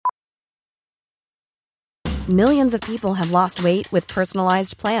Millions of people have lost weight with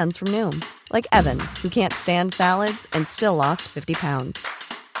personalized plans from Noom. Like Evan, who can't stand salads and still lost 50 pounds.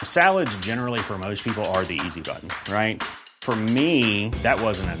 Salads generally for most people are the easy button, right? For me, that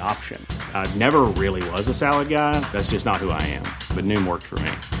wasn't an option. I never really was a salad guy. That's just not who I am. But Noom worked for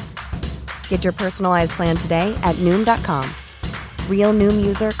me. Get your personalized plan today at Noom.com. Real Noom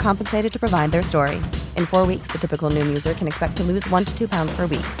user compensated to provide their story. In 4 weeks, the typical Noom user can expect to lose 1 to 2 pounds per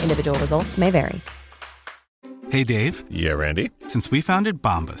week. Individual results may vary. Hey, Dave. Yeah, Randy. Since we founded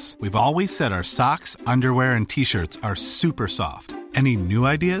Bombas, we've always said our socks, underwear, and T-shirts are super soft. Any new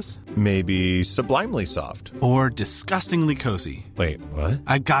ideas? Maybe sublimely soft. Or disgustingly cozy. Wait, what?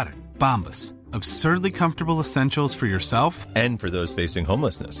 I got it. Bombas. Absurdly comfortable essentials for yourself and for those facing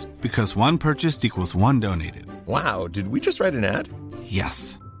homelessness. Because one purchased equals one donated. Wow, did we just write an ad?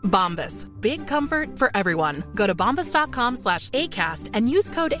 Yes. Bombas. Big comfort for everyone. Go to bombas.com/ACAST and use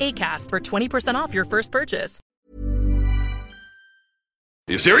code ACAST for 20% off your first purchase.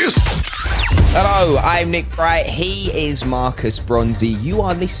 Are you serious? Hello, I'm Nick Bright. He is Marcus Bronzy. You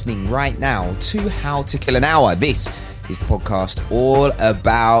are listening right now to How to Kill an Hour. This is the podcast all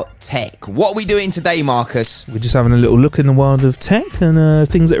about tech. What are we doing today, Marcus? We're just having a little look in the world of tech and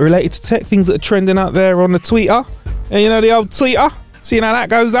things that are related to tech, things that are trending out there on the Twitter. And you know the old Twitter? Seeing how that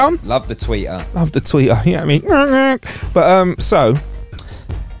goes down? Love the Twitter. Love the Twitter, you know what I mean? But, so,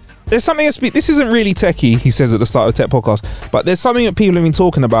 there's something this isn't really techie, he says at the start of the Tech Podcast, but there's something that people have been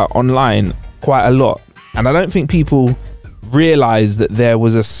talking about online quite a lot. And I don't think people realise that there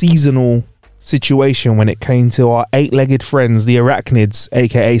was a seasonal situation when it came to our eight-legged friends, the arachnids,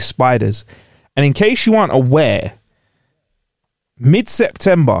 aka spiders. And in case you aren't aware,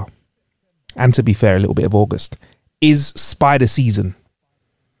 mid-September, and to be fair, a little bit of August, is spider season.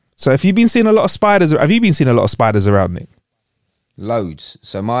 So if you've been seeing a lot of spiders, have you been seeing a lot of spiders around, Nick? Loads.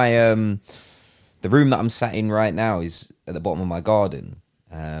 So my the room that I'm sat in right now is at the bottom of my garden.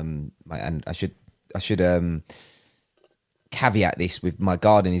 And I should caveat this with my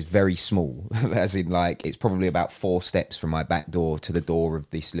garden is very small, as in like it's probably about 4 steps from my back door to the door of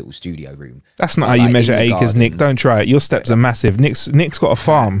this little studio room. That's not how you measure acres, garden. Nick. Don't try it. Your steps are massive. Nick's got a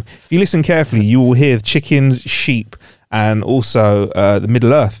farm. If you listen carefully, you will hear chickens, sheep, and also the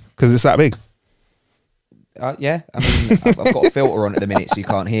Middle Earth because it's that big. Yeah, I mean, I've got a filter on at the minute, so you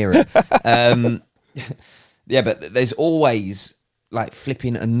can't hear it. Yeah, but there's always like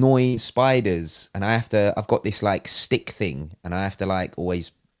flipping annoying spiders, and I've got this like stick thing, and I have to like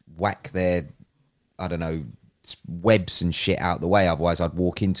always whack their, I don't know, webs and shit out the way, otherwise I'd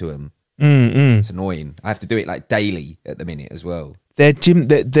walk into them. It's annoying. I have to do it like daily at the minute as well.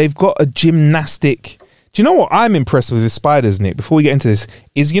 They've got a gymnastic. Do you know what I'm impressed with spiders, Nick? Before we get into this,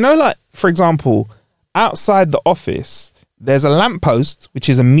 is like for example, outside the office, there's a lamppost which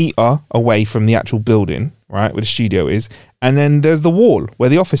is a meter away from the actual building, right, where the studio is, and then there's the wall where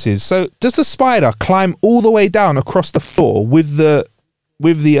the office is. So does the spider climb all the way down across the floor with the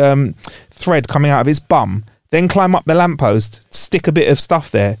thread coming out of its bum, then climb up the lamppost, stick a bit of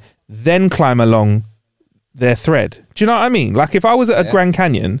stuff there, then climb along their thread? Do you know what I mean? Like if I was at a Grand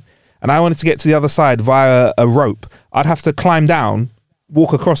Canyon and I wanted to get to the other side via a rope, I'd have to climb down,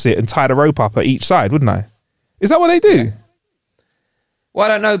 walk across it, and tie the rope up at each side, wouldn't I? Is that what they do? Yeah. Well, I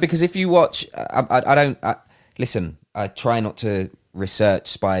don't know, because if you watch, listen, I try not to research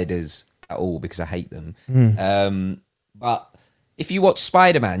spiders at all because I hate them. But if you watch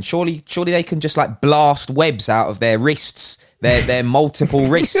Spider-Man, surely they can just like blast webs out of their wrists, their multiple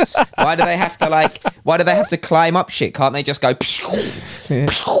wrists. Why do they have to climb up shit? Can't they just go? Yeah.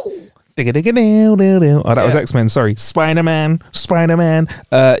 Oh, that was X-Men. Sorry, Spider-Man.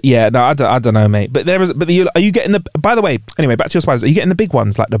 Yeah, no, I don't know, mate. But are you getting the? By the way, anyway, back to your spiders. Are you getting the big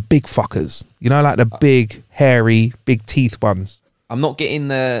ones, like the big fuckers? You know, like the big, hairy, big teeth ones. I'm not getting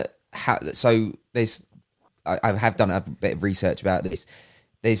the. So there's. I have done a bit of research about this.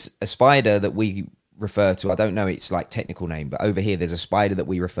 There's a spider that we refer to. I don't know its like technical name, but over here there's a spider that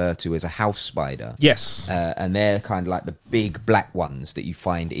we refer to as a house spider. Yes. And they're kind of like the big black ones that you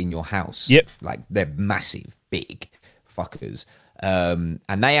find in your house. Yep. Like they're massive, big fuckers. And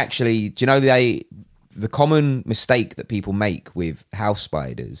they actually, do you know, the common mistake that people make with house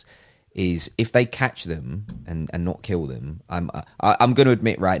spiders is if they catch them and not kill them. I'm going to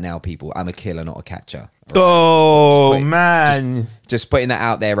admit right now, people, I'm a killer, not a catcher. Right? Oh, man. Just putting that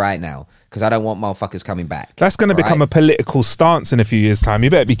out there right now, because I don't want motherfuckers coming back. That's going to become a political stance in a few years' time. You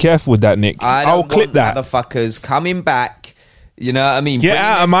better be careful with that, Nick. I'll clip that. Motherfuckers coming back. You know what I mean? Get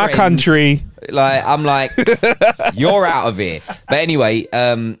out of my country. Like, I'm like, you're out of here. But anyway,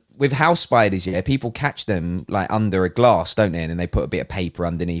 with house spiders, yeah, people catch them like under a glass, don't they? And then they put a bit of paper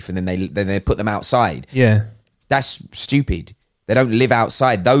underneath, and then they put them outside. Yeah, that's stupid. They don't live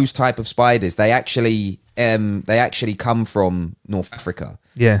outside. Those type of spiders, they actually come from North Africa.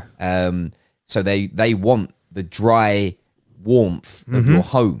 Yeah. So they want the dry warmth of your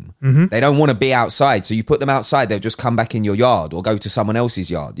home. They don't want to be outside. So you put them outside, they'll just come back in your yard or go to someone else's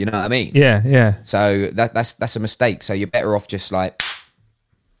yard. You know what I mean? Yeah, yeah. So that's a mistake. So you're better off just like,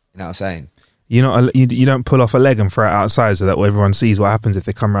 you know what I'm saying? You don't pull off a leg and throw it outside so that everyone sees what happens if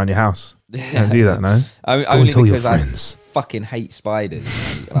they come around your house. Don't do that, no. Only because I fucking hate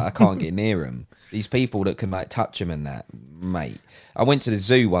spiders. Like, I can't get near them. These people that can like touch them and that, mate. I went to the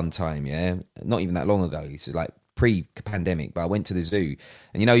zoo one time, yeah, not even that long ago. This is like pre-pandemic, but I went to the zoo,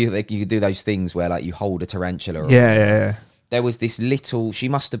 and you could do those things where like you hold a tarantula. Yeah. There was this little. She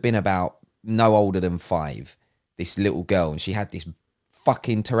must have been about no older than 5. This little girl, and she had this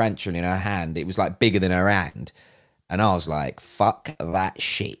fucking tarantula in her hand. It was like bigger than her hand, and I was like, "Fuck that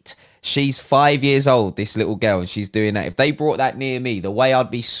shit." She's 5 years old, this little girl, and she's doing that. If they brought that near me, the way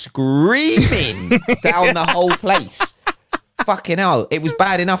I'd be screaming down the whole place. Fucking hell! It was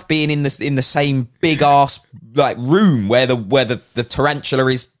bad enough being in the same big ass like room where the tarantula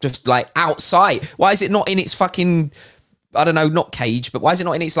is just like outside. Why is it not in its fucking, I don't know, not cage, but why is it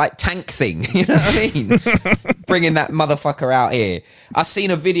not in its like tank thing? You know what I mean? Bringing that motherfucker out here. I've seen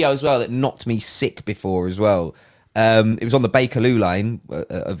a video as well that knocked me sick before as well. It was on the Bakerloo line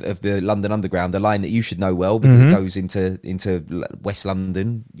of the London Underground, the line that you should know well because it goes into West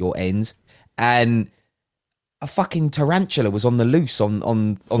London, your ends, and a fucking tarantula was on the loose on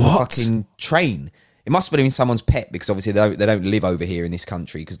the fucking train. It must have been someone's pet because obviously they don't live over here in this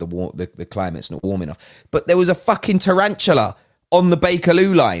country because the climate's not warm enough. But there was a fucking tarantula on the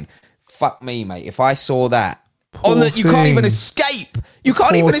Bakerloo line. Fuck me, mate. If I saw that you can't even escape. You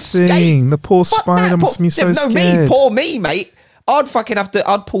can't even escape. The poor spider must be so scared. Poor me, mate. I'd fucking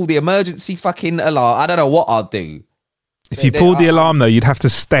I'd pull the emergency fucking alarm. I don't know what I'd do. If you pulled the alarm, though, you'd have to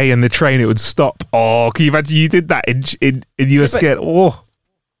stay in the train. It would stop. Oh, can you imagine you did that and you were scared? Oh.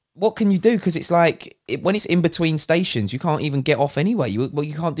 What can you do? Because it's like, when it's in between stations, you can't even get off anyway. You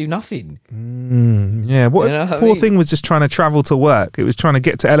can't do nothing. Yeah, what if the poor thing was just trying to travel to work? It was trying to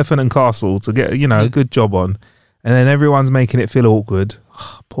get to Elephant and Castle to get, a good job on. And then everyone's making it feel awkward.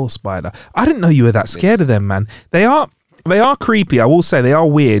 Oh, poor spider. I didn't know you were that scared of them, man. They are creepy. I will say they are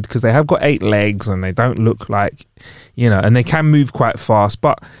weird because they have got 8 legs and they don't look like... and they can move quite fast,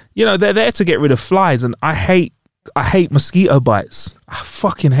 but they're there to get rid of flies, and I hate mosquito bites. I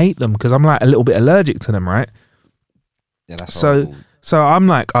fucking hate them because I'm like a little bit allergic to them, right? Yeah, that's horrible. So I'm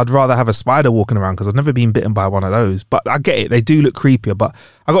like, I'd rather have a spider walking around because I've never been bitten by one of those. But I get it, they do look creepier. But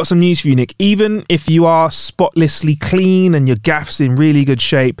I got some news for you, Nick. Even if you are spotlessly clean and your gaff's in really good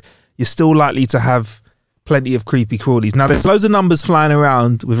shape, you're still likely to have plenty of creepy crawlies. Now, there's loads of numbers flying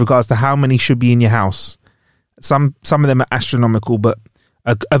around with regards to how many should be in your house. Some of them are astronomical, but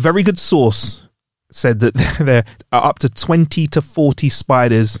a very good source said that there are up to 20 to 40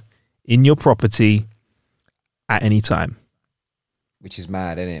 spiders in your property at any time. Which is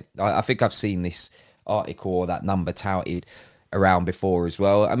mad, isn't it? I think I've seen this article or that number touted around before as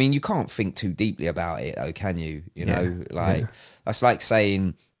well. I mean, you can't think too deeply about it, though, can you? That's like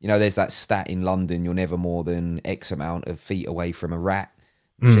saying, there's that stat in London, you're never more than X amount of feet away from a rat.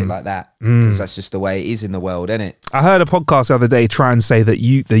 Shit like that, because that's just the way it is in the world, isn't it? I heard a podcast the other day try and say that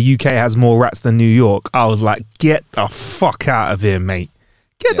the UK has more rats than New York. I was like, get the fuck out of here, mate.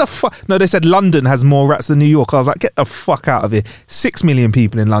 Get the fuck... No, they said London has more rats than New York. I was like, get the fuck out of here. 6 million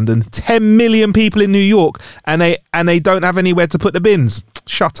people in London, 10 million people in New York, and they don't have anywhere to put the bins.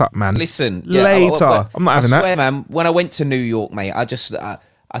 Shut up, man. Listen, later. I'm not having that. I swear, man, when I went to New York, mate,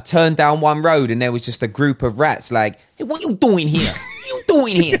 I turned down one road and there was just a group of rats like, hey, what you doing here? You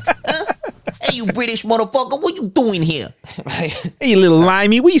doing here? Huh? Hey, you British motherfucker, what you doing here? Hey, you little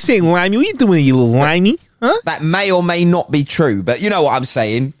limey. What you saying, limey? What you doing, you little limey? Huh? That may or may not be true, but you know what I'm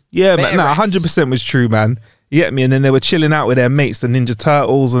saying. Yeah, but no, 100% was true, man. You get me? And then they were chilling out with their mates, the Ninja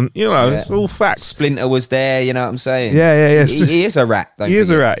Turtles, and, it's all facts. Splinter was there, you know what I'm saying? Yeah. He is a rat, He is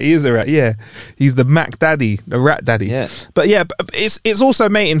a rat, yeah. He's the Mac Daddy, the rat daddy. Yeah. But yeah, it's also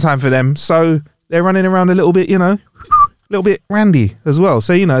mating time for them, so they're running around a little bit, a little bit randy as well.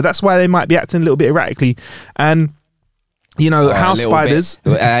 So, that's why they might be acting a little bit erratically. And, house spiders...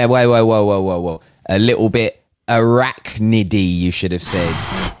 Whoa. A little bit arachnidy, you should have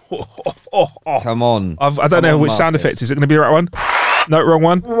said. Come on. I don't know which sound effect. Is it going to be the right one? No, wrong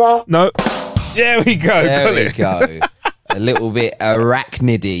one. No. There we go. There we go. a little bit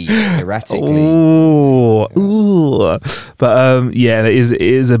arachnidy, erratically. Ooh. But yeah, it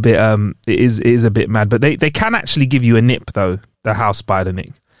is a bit mad. But they can actually give you a nip though. The house spider,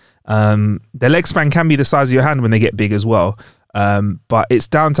 Nick. Their leg span can be the size of your hand when they get big as well. But it's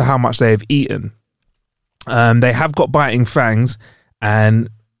down to how much they have eaten. They have got biting fangs, and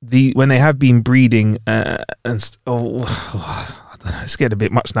when they have been breeding, I don't know, it's getting a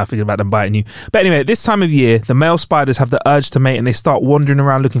bit much now thinking about them biting you. But anyway, at this time of year, the male spiders have the urge to mate, and they start wandering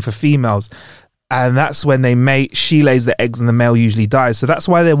around looking for females. And that's when they mate. She lays the eggs, and the male usually dies. So that's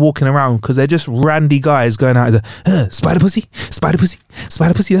why they're walking around, because they're just randy guys going out of the spider pussy, spider pussy,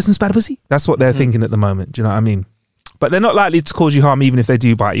 spider pussy. That's some spider pussy. That's what they're thinking at the moment. Do you know what I mean? But they're not likely to cause you harm, even if they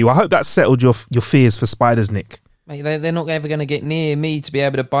do bite you. I hope that's settled your fears for spiders, Nick. Mate, they're not ever going to get near me to be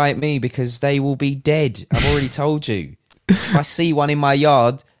able to bite me, because they will be dead. I've already told you. If I see one in my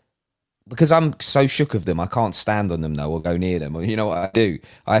yard, because I'm so shook of them, I can't stand on them though, or go near them. Or you know what I do?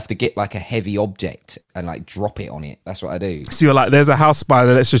 I have to get like a heavy object and like drop it on it. That's what I do. So you're like, there's a house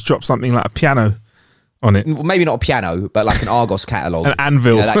spider, let's just drop something like a piano on it. Well, maybe not a piano, but like an Argos catalogue. An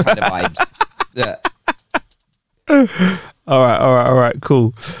anvil. You know, that kind of vibes. Yeah. All right,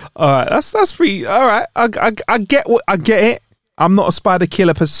 cool. All right, that's pretty. All right, I get it. I'm not a spider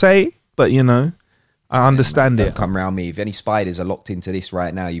killer per se, but you know, I understand Don't it. come round me. If any spiders are locked into this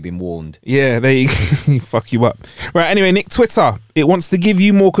right now, you've been warned. Yeah, they fuck you up. Right, anyway, Nick, Twitter, it wants to give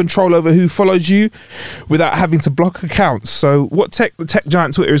you more control over who follows you without having to block accounts. So what the tech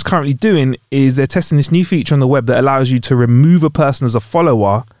giant Twitter is currently doing is they're testing this new feature on the web that allows you to remove a person as a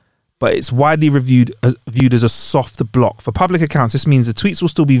follower, but it's widely viewed as a soft block. For public accounts, this means the tweets will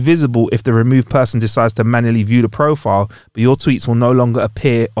still be visible if the removed person decides to manually view the profile, but your tweets will no longer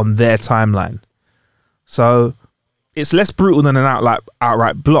appear on their timeline. So it's less brutal than an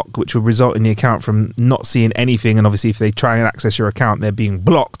outright block, which would result in the account from not seeing anything. And obviously, if they try and access your account, they're being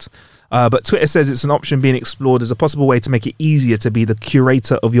blocked. But Twitter says it's an option being explored as a possible way to make it easier to be the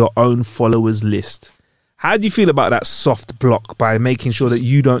curator of your own followers list. How do you feel about that soft block by making sure that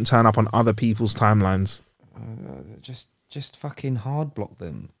you don't turn up on other people's timelines? Just fucking hard block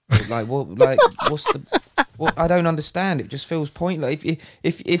them. Like what? Like what's the? What? I don't understand. It just feels pointless.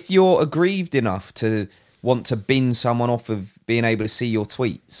 If you're aggrieved enough to want to bin someone off of being able to see your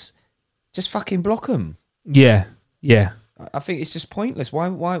tweets, just fucking block them. Yeah. I think it's just pointless.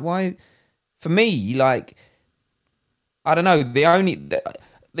 Why? For me, like, I don't know.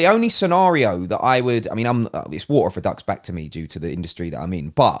 The only scenario that I would, I mean, it's water for ducks back to me due to the industry that I'm in,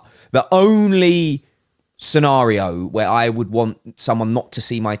 but the only scenario where I would want someone not to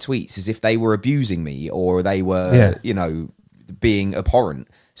see my tweets is if they were abusing me or they were, you know, being abhorrent.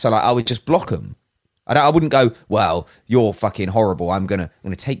 So like, I would just block them. I wouldn't go, well, you're fucking horrible. I'm gonna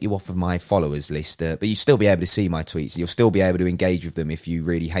take you off of my followers list, but you still be able to see my tweets. You'll still be able to engage with them if you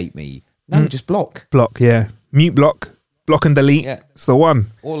really hate me. No, just block. Block, yeah. Mute block. Block and delete. Yeah. It's the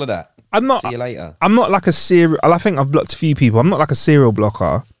one. All of that. See you later. I'm not like a serial. I think I've blocked a few people. I'm not like a serial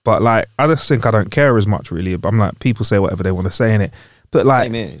blocker, but like I just think I don't care as much really. But I'm like, people say whatever they want to say in it. But like,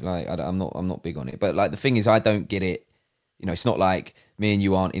 same here. Like I'm not big on it. But like the thing is, I don't get it. You know, it's not like me and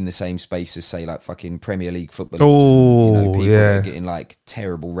you aren't in the same space as say like fucking Premier League footballers. Oh, and, you know, people yeah. are getting like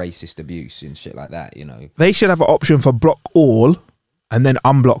terrible racist abuse and shit like that. You know, they should have an option for block all and then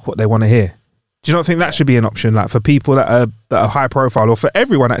unblock what they want to hear. Do you not think that should be an option, like for people that are high profile, or for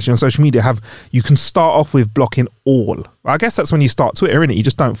everyone actually on social media? You can start off with blocking all. I guess that's when you start Twitter, innit? You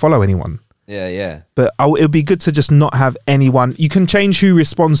just don't follow anyone. Yeah. But it would be good to just not have anyone. You can change who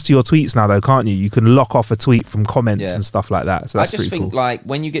responds to your tweets now, though, can't you? You can lock off a tweet from comments and stuff like that. So that's I just think cool. Like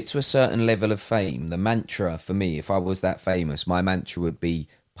when you get to a certain level of fame, the mantra for me, if I was that famous, my mantra would be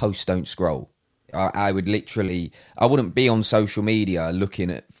post, don't scroll. I would literally, I wouldn't be on social media looking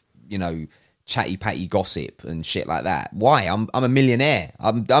at, you know, chatty patty gossip and shit like that. Why? I'm a millionaire.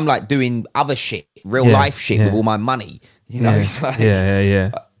 I'm like doing other shit, real life shit with all my money. You know, it's like,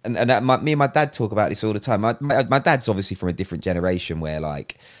 And me and my dad talk about this all the time. My dad's obviously from a different generation where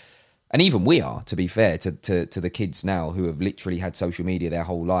like, and even we are, to be fair, to the kids now who have literally had social media their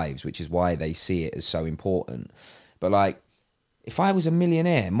whole lives, which is why they see it as so important. But like, if I was a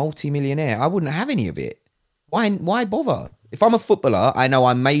millionaire, multi-millionaire, I wouldn't have any of it. Why bother? If I'm a footballer, I know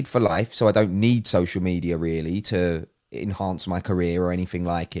I'm made for life, so I don't need social media really to enhance my career or anything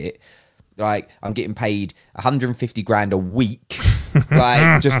like it. Like, I'm getting paid 150 grand a week,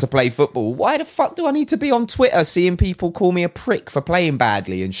 like, just to play football. Why the fuck do I need to be on Twitter seeing people call me a prick for playing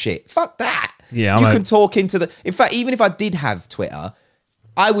badly and shit? Fuck that. Yeah, you can talk into the... In fact, even if I did have Twitter,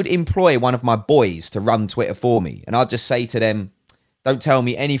 I would employ one of my boys to run Twitter for me. And I'd just say to them, Don't tell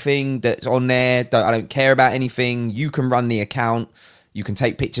me anything that's on there. I don't care about anything. You can run the account. You can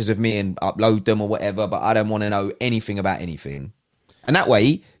take pictures of me and upload them or whatever, but I don't want to know anything about anything. And that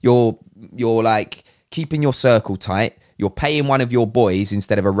way, you're like keeping your circle tight. You're paying one of your boys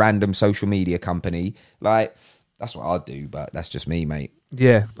instead of a random social media company. Like, that's what I'd do, but that's just me, mate.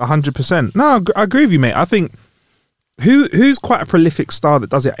 Yeah, 100%. No, I agree with you, mate. I think who's quite a prolific star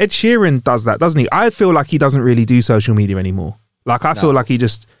that does it? Ed Sheeran does that, doesn't he? I feel like he doesn't really do social media anymore. Like, I feel like he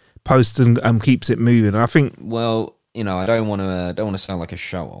just posts and keeps it moving. And I think, well, you know, I don't want to sound like a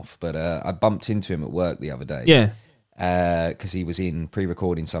show off, but I bumped into him at work the other day. yeah, because he was in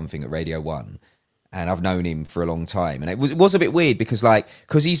pre-recording something at Radio 1, and I've known him for a long time. And it was a bit weird because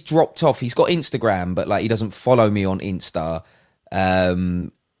he's dropped off. He's got Instagram, but like he doesn't follow me on Insta.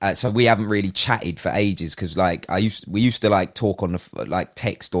 So we haven't really chatted for ages because like we used to like talk on the like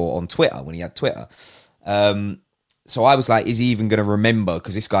text or on Twitter when he had Twitter. So I was like, is he even going to remember?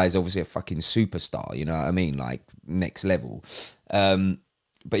 Because this guy is obviously a fucking superstar, you know what I mean? Like, next level.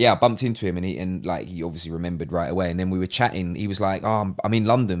 But yeah, I bumped into him and he obviously remembered right away. And then we were chatting. He was like, oh, I'm in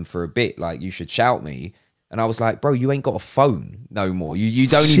London for a bit. Like, you should shout me. And I was like, bro, you ain't got a phone no more. You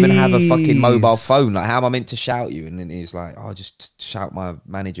don't even have a fucking mobile phone. Like, how am I meant to shout you? And then he's like, oh, just shout my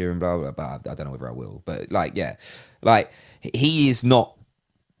manager and blah, blah, blah. I don't know whether I will. But like, yeah. Like, he is not...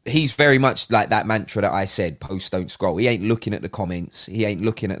 He's very much like that mantra that I said, post, don't scroll. He ain't looking at the comments. He ain't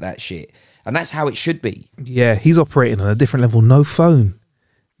looking at that shit. And that's how it should be. Yeah, he's operating on a different level. No phone.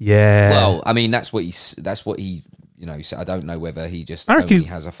 Yeah. Well, I mean, that's what he, you know, so I don't know whether he just only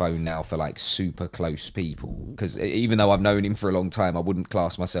has a phone now for like super close people. Because even though I've known him for a long time, I wouldn't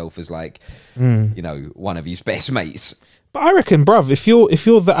class myself as like, you know, one of his best mates. But I reckon, bruv, if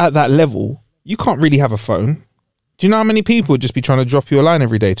you're at that level, you can't really have a phone. Do you know how many people would just be trying to drop you a line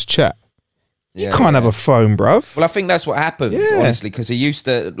every day to chat? You can't have a phone, bruv. Well, I think that's what happened, honestly, because he used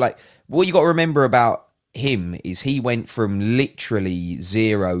to, like, what you got to remember about him is he went from literally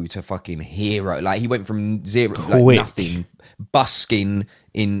zero to fucking hero. Like, he went from zero, like nothing, busking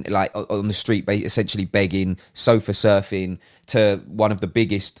in, like, on the street, essentially begging, sofa surfing, to one of the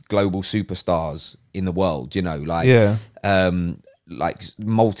biggest global superstars in the world, you know, like, like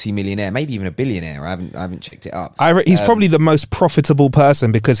multi-millionaire, maybe even a billionaire. I haven't checked it up. He's probably the most profitable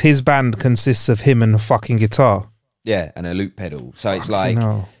person because his band consists of him and a fucking guitar. Yeah, and a loop pedal. So it's like,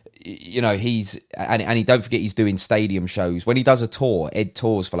 you know, he's and he don't forget he's doing stadium shows. When he does a tour, Ed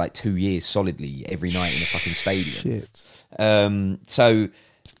tours for like 2 years solidly every night in a fucking stadium. Shit. So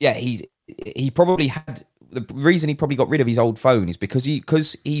yeah, he probably had the reason he probably got rid of his old phone is because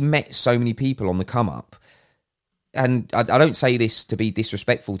he met so many people on the come up. And I don't say this to be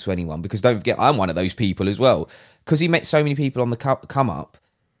disrespectful to anyone because don't forget I'm one of those people as well. Because he met so many people on the come up,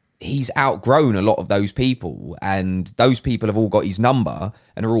 he's outgrown a lot of those people, and those people have all got his number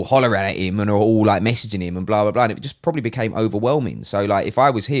and are all hollering at him and are all like messaging him and blah blah blah. And it just probably became overwhelming. So like, if I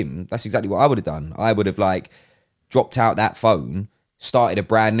was him, that's exactly what I would have done. I would have like dropped out that phone, started a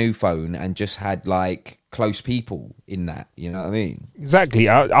brand new phone, and just had like close people in that. You know what I mean? Exactly.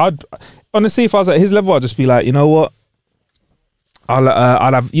 I'd honestly, if I was at his level, I'd just be like, you know what?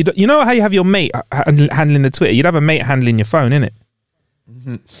 I'll have you know how you have your mate handling the Twitter. You'd have a mate handling your phone, innit?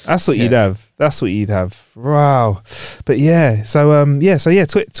 That's what you'd have. That's what you'd have. Wow. But yeah, so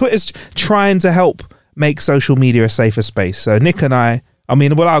Twitter's trying to help make social media a safer space. So Nick and I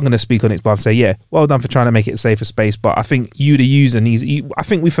mean, well, I'm going to speak on it, but I'll say, yeah, well done for trying to make it a safer space. But I think you, the user, I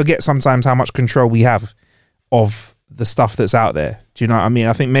think we forget sometimes how much control we have of the stuff that's out there. Do you know what I mean?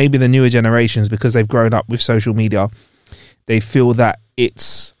 I think maybe the newer generations, because they've grown up with social media, they feel that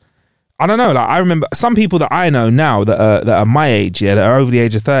it's, I don't know, like I remember some people that I know now that are my age, that are over the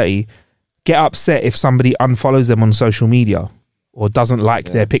age of 30, get upset if somebody unfollows them on social media or doesn't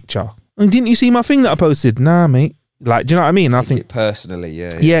like their picture. And didn't you see my thing that I posted? Nah, mate. Like, do you know what I mean? I think it personally,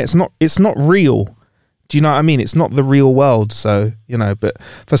 yeah, it's not real. Do you know what I mean? It's not the real world. So, you know, but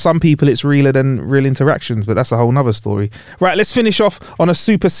for some people it's realer than real interactions, but that's a whole nother story. Right, let's finish off on a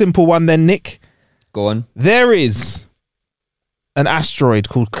super simple one then, Nick. Go on. There is an asteroid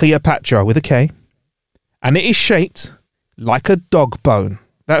called Cleopatra with a K, and it is shaped like a dog bone.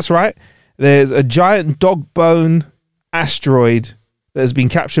 That's right. There's a giant dog bone asteroid that has been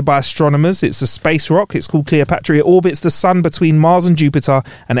captured by astronomers. It's a space rock. It's called Cleopatra. It orbits the sun between Mars and Jupiter,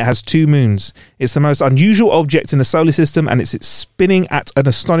 and it has 2 moons. It's the most unusual object in the solar system, and it's spinning at an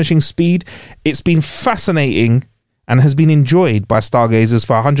astonishing speed. It's been fascinating and has been enjoyed by stargazers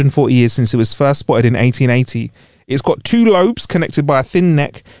for 140 years since it was first spotted in 1880. It's got 2 lobes connected by a thin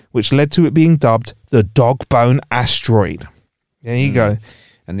neck, which led to it being dubbed the dog bone asteroid. There you go.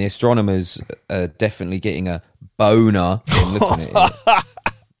 And the astronomers are definitely getting a boner when looking at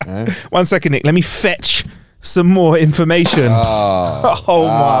it. 1 second, Nick. Let me fetch some more information. Oh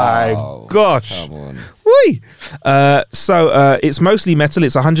my gosh. Come on. Whee! So it's mostly metal.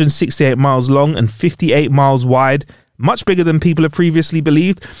 It's 168 miles long and 58 miles wide. Much bigger than people have previously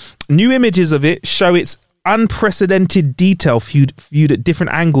believed. New images of it show its unprecedented detail viewed at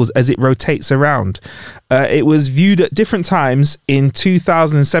different angles as it rotates around. It was viewed at different times in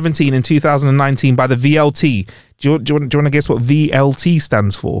 2017 and 2019 by the VLT. Do you want to guess what VLT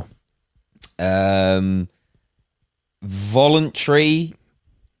stands for? Voluntary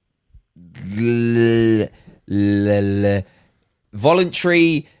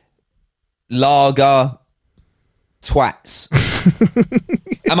lager twats.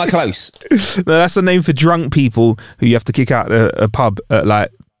 Am I close? No, that's the name for drunk people who you have to kick out a pub at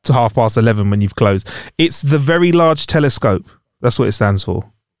like 11:30 when you've closed. It's the Very Large Telescope. That's what it stands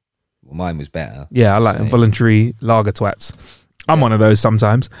for. Well, mine was better. Yeah, I like voluntary lager twats. I'm one of those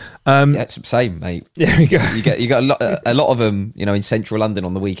sometimes. Yeah, it's the same, mate. There we go. You got a lot of them, in central London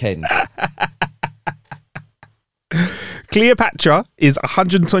on the weekends. Cleopatra is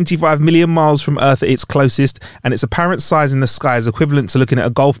 125 million miles from Earth at its closest, and its apparent size in the sky is equivalent to looking at a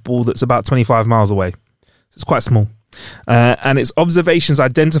golf ball that's about 25 miles away. It's quite small. And its observations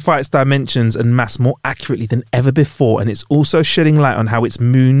identify its dimensions and mass more accurately than ever before, and it's also shedding light on how its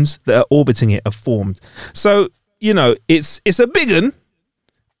moons that are orbiting it are formed. So, it's a big un.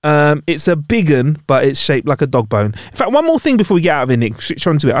 It's a big un, but it's shaped like a dog bone. In fact, one more thing before we get out of it, Nick, switch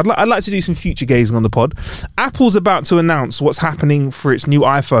on to it. I'd like to do some future gazing on the pod. Apple's about to announce what's happening for its new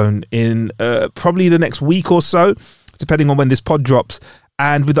iPhone in probably the next week or so, depending on when this pod drops.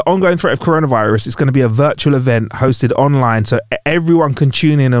 And with the ongoing threat of coronavirus, it's going to be a virtual event hosted online so everyone can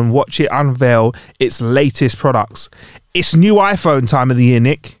tune in and watch it unveil its latest products. It's new iPhone time of the year,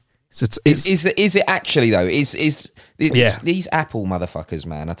 Nick. Is it actually though? Yeah. These Apple motherfuckers,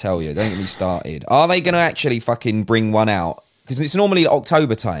 man, I tell you, don't get me started. Are they going to actually fucking bring one out? Because it's normally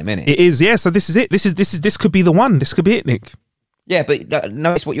October time, isn't it? It is, yeah. So this is it. This could be the one. This could be it, Nick. Yeah, but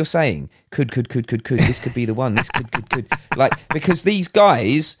notice what you're saying. Could. This could be the one. This could. Like, because these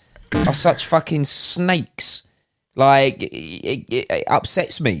guys are such fucking snakes. Like, it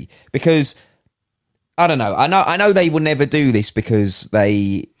upsets me because I don't know. I know they will never do this because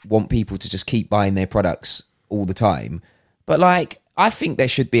they want people to just keep buying their products all the time. But like, I think there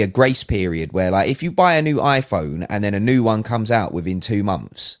should be a grace period where, like, if you buy a new iPhone and then a new one comes out within 2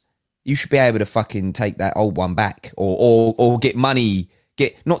 months, you should be able to fucking take that old one back or get money.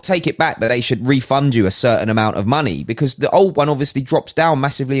 Not take it back, but they should refund you a certain amount of money because the old one obviously drops down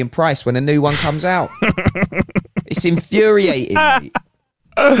massively in price when a new one comes out. It's infuriating, mate.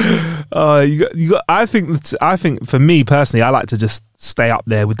 I think for me personally, I like to just stay up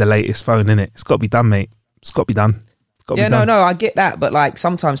there with the latest phone, innit? It's got to be done, mate. It's got to be done. No, I get that, but like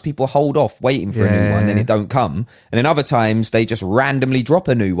sometimes people hold off waiting for a new one and it don't come, and then other times they just randomly drop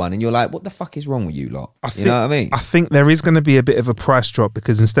a new one and you're like, what the fuck is wrong with you lot? You know what I mean? I think there is going to be a bit of a price drop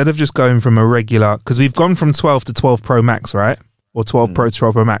because instead of just going from a regular, because we've gone from 12 to 12 Pro Max, right? Or 12 Pro to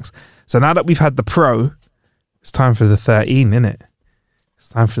 12 Pro Max. So now that we've had the Pro, it's time for the 13, innit? It's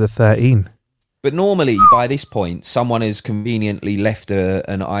time for the 13. But normally, by this point, someone has conveniently left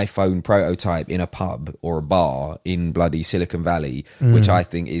an iPhone prototype in a pub or a bar in bloody Silicon Valley, which I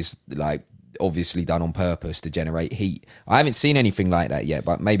think is like obviously done on purpose to generate heat. I haven't seen anything like that yet,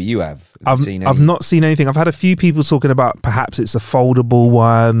 but maybe you have. I've not seen anything. I've had a few people talking about perhaps it's a foldable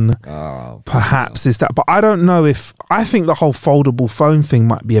one, perhaps it's that, but I don't know if. I think the whole foldable phone thing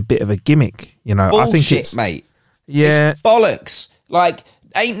might be a bit of a gimmick. Bullshit, I think it's mate. Yeah, it's bollocks. Like.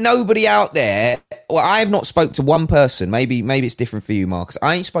 Ain't nobody out there. Well, I have not spoke to one person. Maybe it's different for you, Marcus.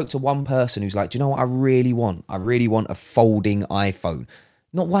 I ain't spoke to one person who's like, do you know what I really want? I really want a folding iPhone.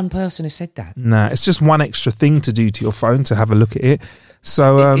 Not one person has said that. Nah, it's just one extra thing to do to your phone to have a look at it.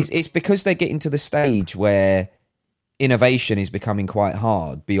 So it's because they're getting to the stage where innovation is becoming quite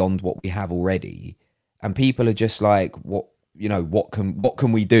hard beyond what we have already, and people are just like, what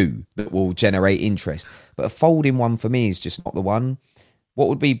can we do that will generate interest? But a folding one for me is just not the one. What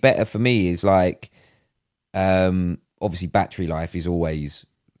would be better for me is like, obviously battery life is always,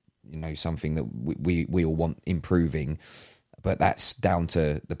 something that we all want improving, but that's down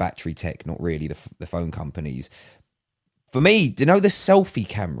to the battery tech, not really the phone companies. For me, do you know the selfie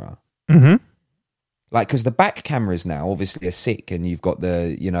camera? Mm-hmm. Like, because the back cameras now obviously are sick, and you've got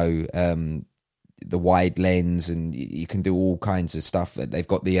the wide lens, and you can do all kinds of stuff. They've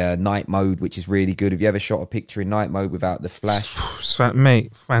got the night mode, which is really good. Have you ever shot a picture in night mode without the flash?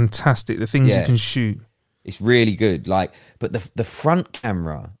 Mate, fantastic. The things you can shoot. It's really good. Like, but the front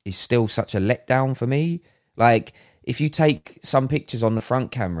camera is still such a letdown for me. Like, if you take some pictures on the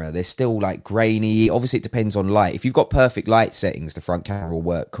front camera, they're still like grainy. Obviously, it depends on light. If you've got perfect light settings, the front camera will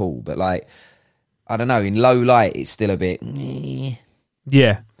work cool. But like, I don't know, in low light, it's still a bit.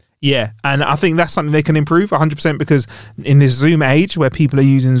 Yeah, and I think that's something they can improve 100%, because in this Zoom age where people are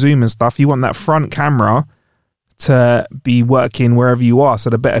using Zoom and stuff, you want that front camera to be working wherever you are.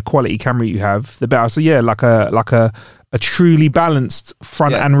 So the better quality camera you have, the better. So yeah, like a truly balanced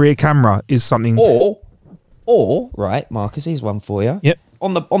front and rear camera is something. Or right, Marcus, here's one for you. Yep.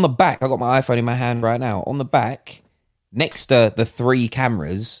 On the back, I got my iPhone in my hand right now. On the back, next to the 3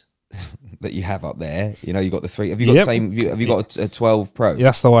 cameras that you have up there, you know, you got the 3. Have you got the same? Have you got a 12 Pro? Yeah,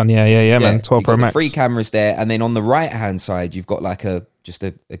 that's the one. Yeah, man. 12 Pro Max. 3 cameras there, and then on the right hand side, you've got like a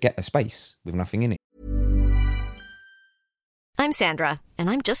space with nothing in it. I'm Sandra, and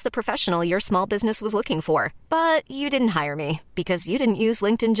I'm just the professional your small business was looking for. But you didn't hire me because you didn't use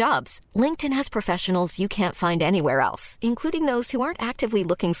LinkedIn Jobs. LinkedIn has professionals you can't find anywhere else, including those who aren't actively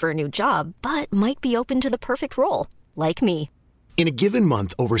looking for a new job, but might be open to the perfect role, like me. In a given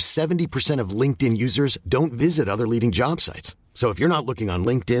month, over 70% of LinkedIn users don't visit other leading job sites. So if you're not looking on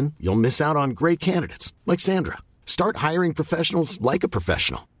LinkedIn, you'll miss out on great candidates like Sandra. Start hiring professionals like a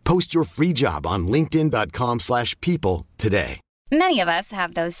professional. Post your free job on linkedin.com/people today. Many of us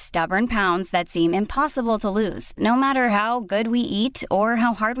have those stubborn pounds that seem impossible to lose, no matter how good we eat or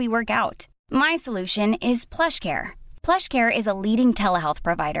how hard we work out. My solution is PlushCare. PlushCare is a leading telehealth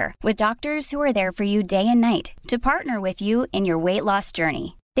provider with doctors who are there for you day and night to partner with you in your weight loss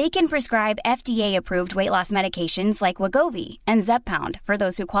journey. They can prescribe FDA-approved weight loss medications like Wegovy and Zepbound for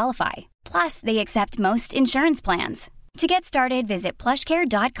those who qualify. Plus, they accept most insurance plans. To get started, visit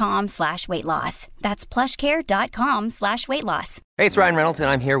plushcare.com/weightloss. That's plushcare.com/weightloss. Hey, it's Ryan Reynolds, and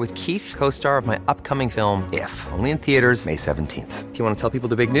I'm here with Keith, co-star of my upcoming film, If, only in theaters May 17th. Do you want to tell people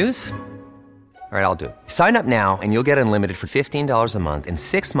the big news? All right, I'll do it. Sign up now and you'll get unlimited for $15 a month and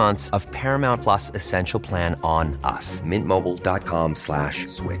 6 months of Paramount Plus Essential Plan on us.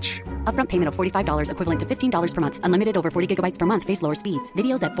 MintMobile.com/switch. Upfront payment of $45 equivalent to $15 per month. Unlimited over 40 gigabytes per month. Face lower speeds.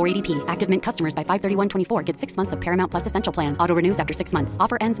 Videos at 480p. Active Mint customers by 531.24 get 6 months of Paramount Plus Essential Plan. Auto renews after 6 months.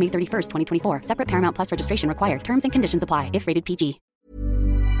 Offer ends May 31st, 2024. Separate Paramount Plus registration required. Terms and conditions apply if rated PG.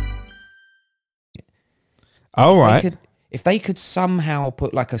 All right. If they could somehow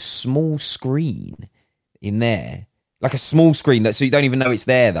put like a small screen in there, like a small screen that so you don't even know it's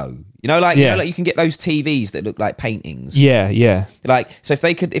there though. You know, like you can get those TVs that look like paintings. Yeah. Like, so if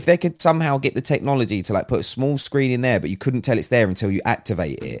they could somehow get the technology to like put a small screen in there, but you couldn't tell it's there until you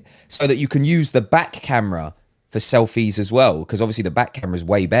activate it, so that you can use the back camera for selfies as well, because obviously the back camera is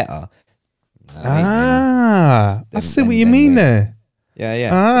way better. I see what you mean there.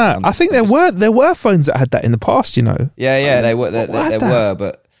 Yeah. I think there were phones that had that in the past, you know. Yeah, they were. There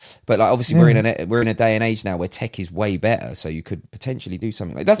were, but like obviously we're in a day and age now where tech is way better, so you could potentially do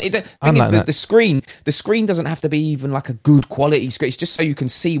something like that. The screen doesn't have to be even like a good quality screen. It's just so you can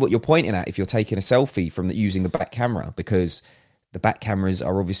see what you're pointing at if you're taking a selfie from using the back camera, because the back cameras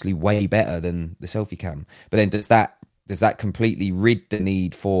are obviously way better than the selfie cam. But then does that completely rid the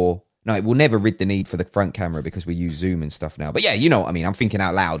need for? No, it will never rid the need for the front camera because we use Zoom and stuff now. But yeah, you know what I mean. I'm thinking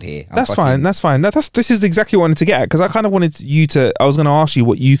out loud here. That's fine. This is exactly what I wanted to get at, because I kind of wanted I was going to ask you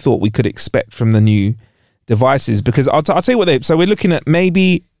what you thought we could expect from the new devices, because I'll tell you what so we're looking at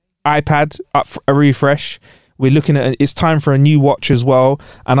maybe iPad up for a refresh. We're looking at it's time for a new watch as well.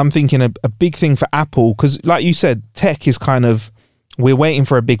 And I'm thinking a big thing for Apple, because like you said, tech is kind of, we're waiting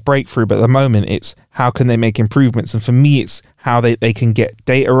for a big breakthrough, but at the moment it's how can they make improvements, and for me it's how they can get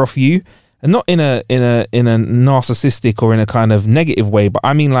data off you, and not in a narcissistic or in a kind of negative way, but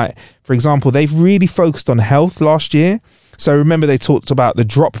I mean, like, for example, they've really focused on health last year. So remember they talked about the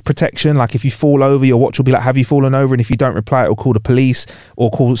drop protection, like if you fall over, your watch will be like, have you fallen over? And if you don't reply, it'll call the police or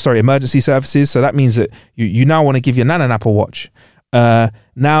emergency services. So that means that you now want to give your nan an Apple Watch.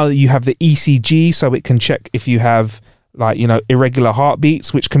 Now you have the ECG, so it can check if you have irregular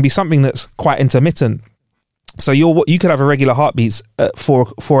heartbeats, which can be something that's quite intermittent. So you could have irregular heartbeats at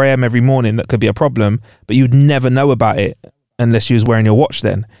 4 a.m. every morning. That could be a problem, but you'd never know about it unless you was wearing your watch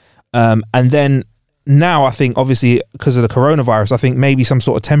then. And then now I think, obviously, because of the coronavirus, I think maybe some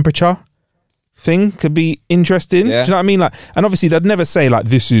sort of temperature thing could be interesting. Yeah. Do you know what I mean? Like, and obviously they'd never say like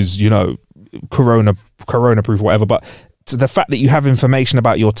this is, corona proof or whatever, but to the fact that you have information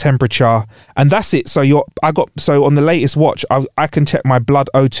about your temperature, and that's it. So on the latest watch, I can check my blood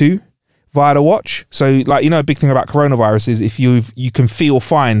O2 via the watch. So a big thing about coronavirus is if you can feel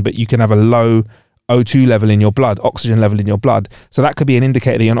fine, but you can have a low O2 level in your blood, oxygen level in your blood. So that could be an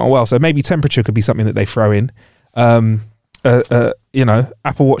indicator that you're not well. So maybe temperature could be something that they throw in.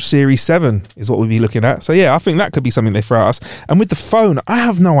 Apple Watch Series 7 is what we'd be looking at. So yeah, I think that could be something they throw at us. And with the phone, I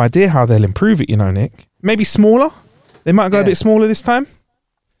have no idea how they'll improve it, Nick. Maybe smaller? They might go a bit smaller this time.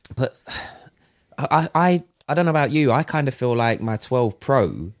 But I don't know about you. I kind of feel like my 12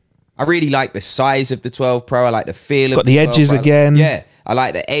 Pro, I really like the size of the 12 Pro. I like the feel of the 12 edges Pro. again. Yeah, I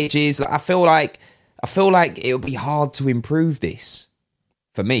like the edges. I feel like it'll be hard to improve this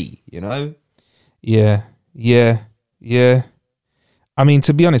for me, Yeah. I mean,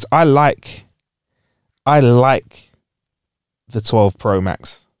 to be honest, I like the 12 Pro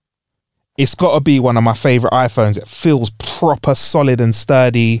Max. It's got to be one of my favorite iPhones. It feels proper solid and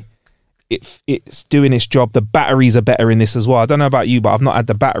sturdy. It's doing its job. The batteries are better in this as well. I don't know about you, but I've not had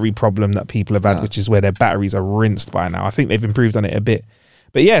the battery problem that people have had, which is where their batteries are rinsed by now. I think they've improved on it a bit.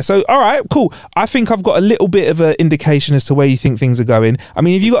 But yeah, so all right, cool. I think I've got a little bit of an indication as to where you think things are going. I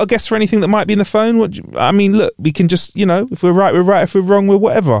mean, have you got a guess for anything that might be in the phone? Look, we can just, if we're right, we're right. If we're wrong, we're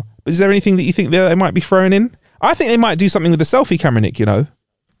whatever. But is there anything that you think they might be throwing in? I think they might do something with the selfie camera, Nick,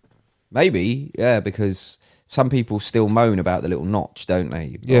 Maybe, yeah, because some people still moan about the little notch, don't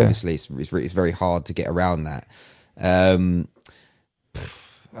they? Yeah. Obviously, it's very hard to get around that. I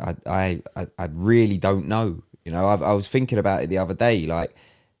really don't know. I was thinking about it the other day. Like,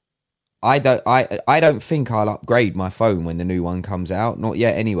 I don't think I'll upgrade my phone when the new one comes out. Not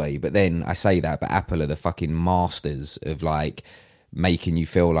yet, anyway. But then I say that, but Apple are the fucking masters of like making you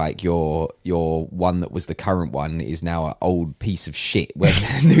feel like your one that was the current one is now an old piece of shit when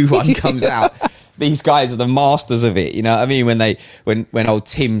the new one comes out. These guys are the masters of it, you know what I mean? When old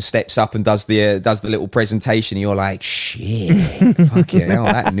Tim steps up and does the little presentation, you're like, shit, fucking hell,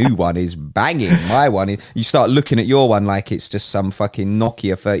 that new one is banging. My one is. You start looking at your one like it's just some fucking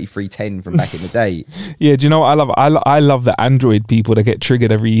Nokia 3310 from back in the day. Yeah, do you know what I love? I love the Android people that get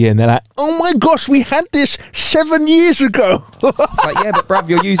triggered every year, and they're like, oh my gosh, we had this 7 years ago. It's like, yeah, but bruv,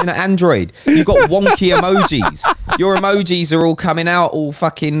 you're using an Android. You've got wonky emojis. Your emojis are all coming out all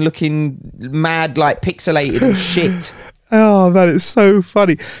fucking looking mad, like pixelated and shit. Oh man, it's so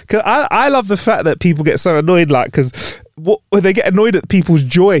funny. Cause I love the fact that people get so annoyed, like, because when they get annoyed at people's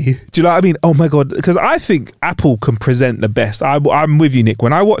joy. Do you know what I mean? Oh my god, because I think Apple can present the best. I'm with you, Nick.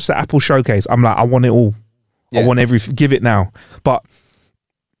 When I watch the Apple showcase, I'm like, I want it all. Yeah. I want everything. Give it now. But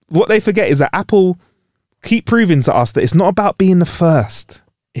what they forget is that Apple keep proving to us that it's not about being the first.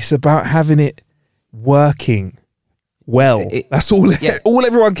 It's about having it working well. That's all. Yeah. All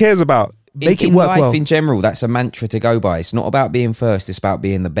everyone cares about. Make it work life well. In general, that's a mantra to go by. It's not about being first, it's about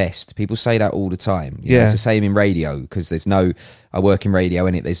being the best. People say that all the time. You know, it's the same in radio, because I work in radio,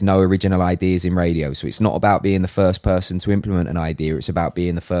 and there's no original ideas in radio. So it's not about being the first person to implement an idea, it's about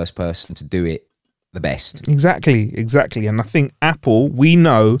being the first person to do it the best. Exactly. And I think Apple, we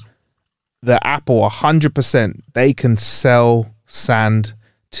know that Apple 100%, they can sell sand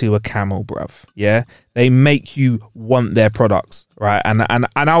to a camel, bruv. Yeah, they make you want their products, right? And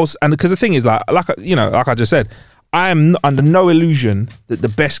because the thing is, like I just said, I am under no illusion that the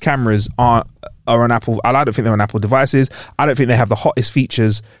best cameras are on Apple. I don't think they're on Apple devices. I don't think they have the hottest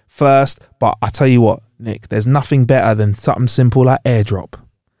features first. But I tell you what, Nick, there's nothing better than something simple like AirDrop.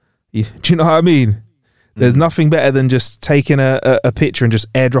 Do you know what I mean? There's nothing better than just taking a picture and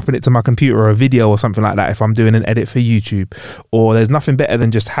just airdropping it to my computer, or a video or something like that if I'm doing an edit for YouTube. Or there's nothing better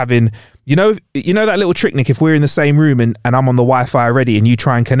than just having, you know that little trick, Nick, if we're in the same room and I'm on the Wi-Fi already and you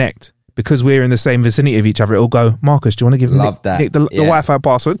try and connect, because we're in the same vicinity of each other, it'll go, Marcus, do you want to give Nick the Wi-Fi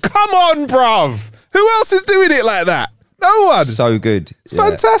password? Come on, bruv! Who else is doing it like that? No one! So good. It's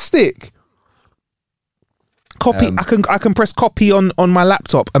fantastic. Copy. I can press copy on my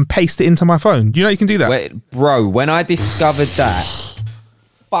laptop and paste it into my phone. Do you know you can do that? Bro, when I discovered that,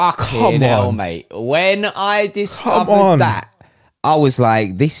 fucking hell, mate. When I discovered that, I was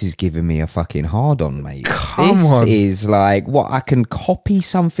like, this is giving me a fucking hard on, mate. This is like, what, I can copy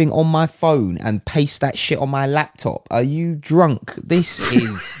something on my phone and paste that shit on my laptop. Are you drunk? This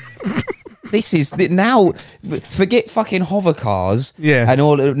is now, forget fucking hover cars and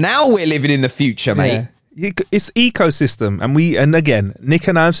all. Now we're living in the future, mate. Yeah. It's ecosystem, and again, Nick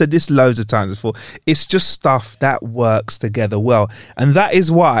and I have said this loads of times before. It's just stuff that works together well, and that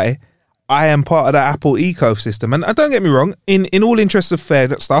is why I am part of the Apple ecosystem. And don't get me wrong, in all interests of fair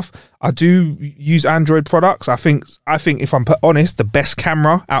stuff, I do use Android products. I think if I'm honest, the best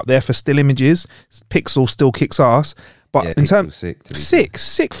camera out there for still images, Pixel still kicks ass. But in terms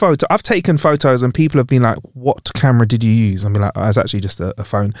sick photo, I've taken photos and people have been like, "What camera did you use?" I'm like, "Oh, it's actually just a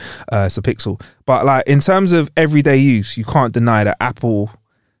phone. It's a Pixel." But like in terms of everyday use, you can't deny that Apple,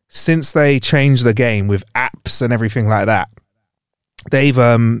 since they changed the game with apps and everything like that, they've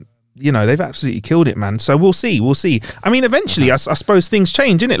they've absolutely killed it, man. So we'll see. I mean, eventually, I suppose things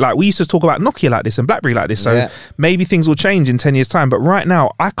change, innit? Like, we used to talk about Nokia like this and BlackBerry like this. So maybe things will change in 10 years' time. But right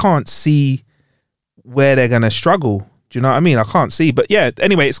now, I can't see where they're going to struggle. Do you know what I mean? I can't see. But yeah,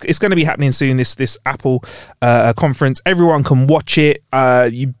 anyway, it's going to be happening soon, this Apple conference. Everyone can watch it.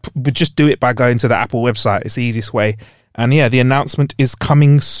 You would just do it by going to the Apple website. It's the easiest way. And yeah, the announcement is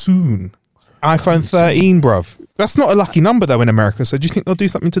coming soon. iPhone 13, bruv. That's not a lucky number, though, in America. So do you think they'll do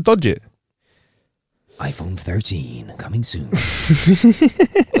something to dodge it? iPhone 13 coming soon.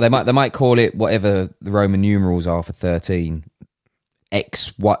 Well, they might call it whatever the Roman numerals are for 13.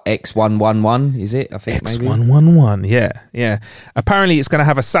 X111, is it? I think X111, yeah. Apparently, it's going to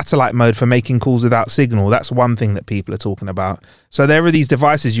have a satellite mode for making calls without signal. That's one thing that people are talking about. So there are these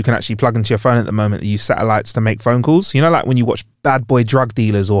devices you can actually plug into your phone at the moment that use satellites to make phone calls. You know, like when you watch bad boy drug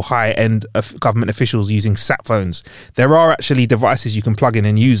dealers or high-end government officials using sat phones. There are actually devices you can plug in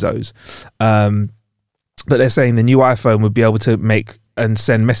and use those. But they're saying the new iPhone would be able to make and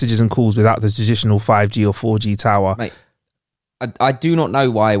send messages and calls without the traditional 5G or 4G tower. Mate, I do not know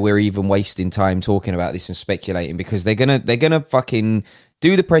why we're even wasting time talking about this and speculating, because they're gonna fucking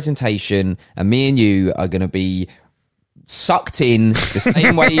do the presentation and me and you are gonna be sucked in the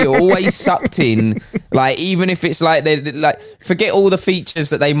same way you're always sucked in. Like, even if it's like they like, forget all the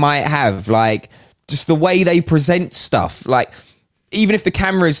features that they might have, like just the way they present stuff. Like, even if the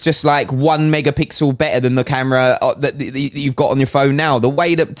camera is just like 1 megapixel better than the camera that you've got on your phone now, the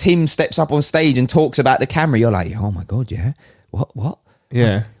way that Tim steps up on stage and talks about the camera, you're like, oh my God, yeah. What?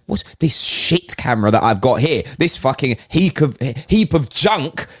 Yeah. What's this shit camera that I've got here? This fucking heap of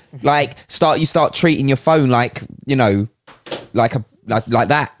junk. Like, you start treating your phone like, like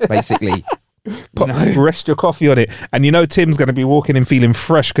that, basically. Rest your coffee on it. And Tim's going to be walking in feeling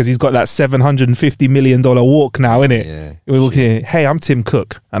fresh because he's got that $750 million walk now, innit? Yeah. We're walking, hey, I'm Tim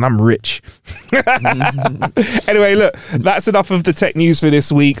Cook and I'm rich. Anyway, look, that's enough of the tech news for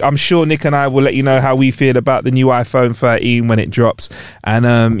this week. I'm sure Nick and I will let you know how we feel about the new iPhone 13 when it drops.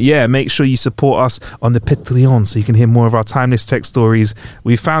 And make sure you support us on the Patreon so you can hear more of our timeless tech stories.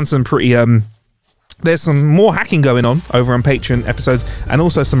 We've found some pretty... There's some more hacking going on over on Patreon episodes, and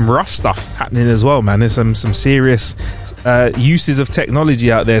also some rough stuff happening as well, man. There's some serious uses of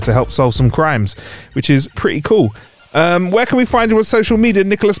technology out there to help solve some crimes, which is pretty cool. Where can we find you on social media,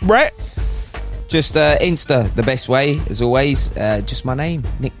 Nicholas Bright? Just Insta, the best way, as always. Just my name,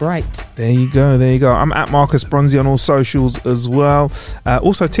 Nick Bright. There you go. I'm at Marcus Bronzy on all socials as well.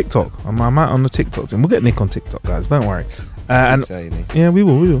 Also TikTok. I'm out on the TikTok. And we'll get Nick on TikTok, guys. Don't worry. We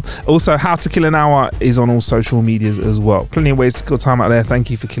will. Also, How to Kill an Hour is on all social medias as well. Plenty of ways to kill time out there. Thank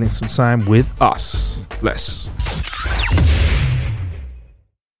you for killing some time with us. Bless.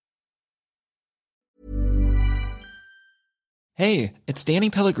 Hey, it's Danny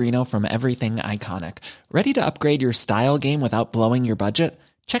Pellegrino from Everything Iconic. Ready to upgrade your style game without blowing your budget?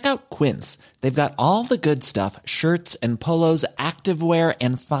 Check out Quince. They've got all the good stuff, shirts and polos, activewear,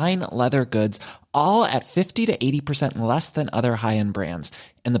 and fine leather goods, all at 50 to 80% less than other high-end brands.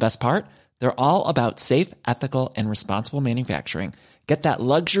 And the best part? They're all about safe, ethical, and responsible manufacturing. Get that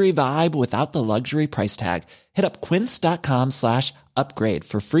luxury vibe without the luxury price tag. Hit up quince.com/upgrade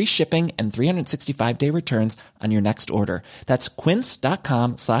for free shipping and 365-day returns on your next order. That's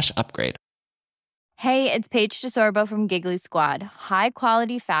quince.com/upgrade. Hey, it's Paige DeSorbo from Giggly Squad. High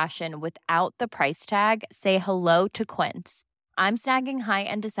quality fashion without the price tag. Say hello to Quince. I'm snagging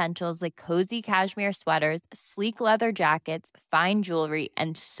high-end essentials like cozy cashmere sweaters, sleek leather jackets, fine jewelry,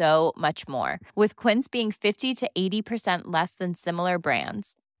 and so much more. With Quince being 50 to 80% less than similar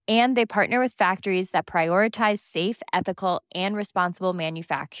brands. And they partner with factories that prioritize safe, ethical, and responsible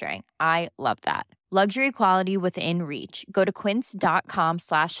manufacturing. I love that. Luxury quality within reach. Go to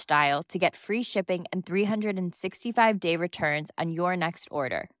quince.com/style to get free shipping and 365-day returns on your next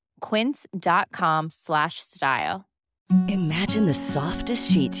order. Quince.com/style. Imagine the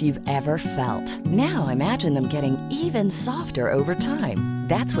softest sheets you've ever felt. Now imagine them getting even softer over time.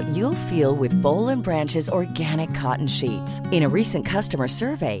 That's what you'll feel with Boll & Branch's organic cotton sheets. In a recent customer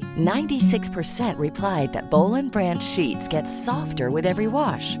survey, 96% replied that Boll & Branch sheets get softer with every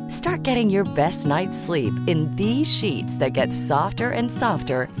wash. Start getting your best night's sleep in these sheets that get softer and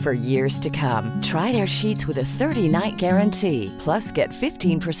softer for years to come. Try their sheets with a 30-night guarantee. Plus, get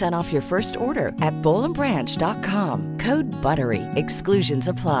 15% off your first order at bollandbranch.com. Code BUTTERY. Exclusions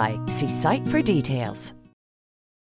apply. See site for details.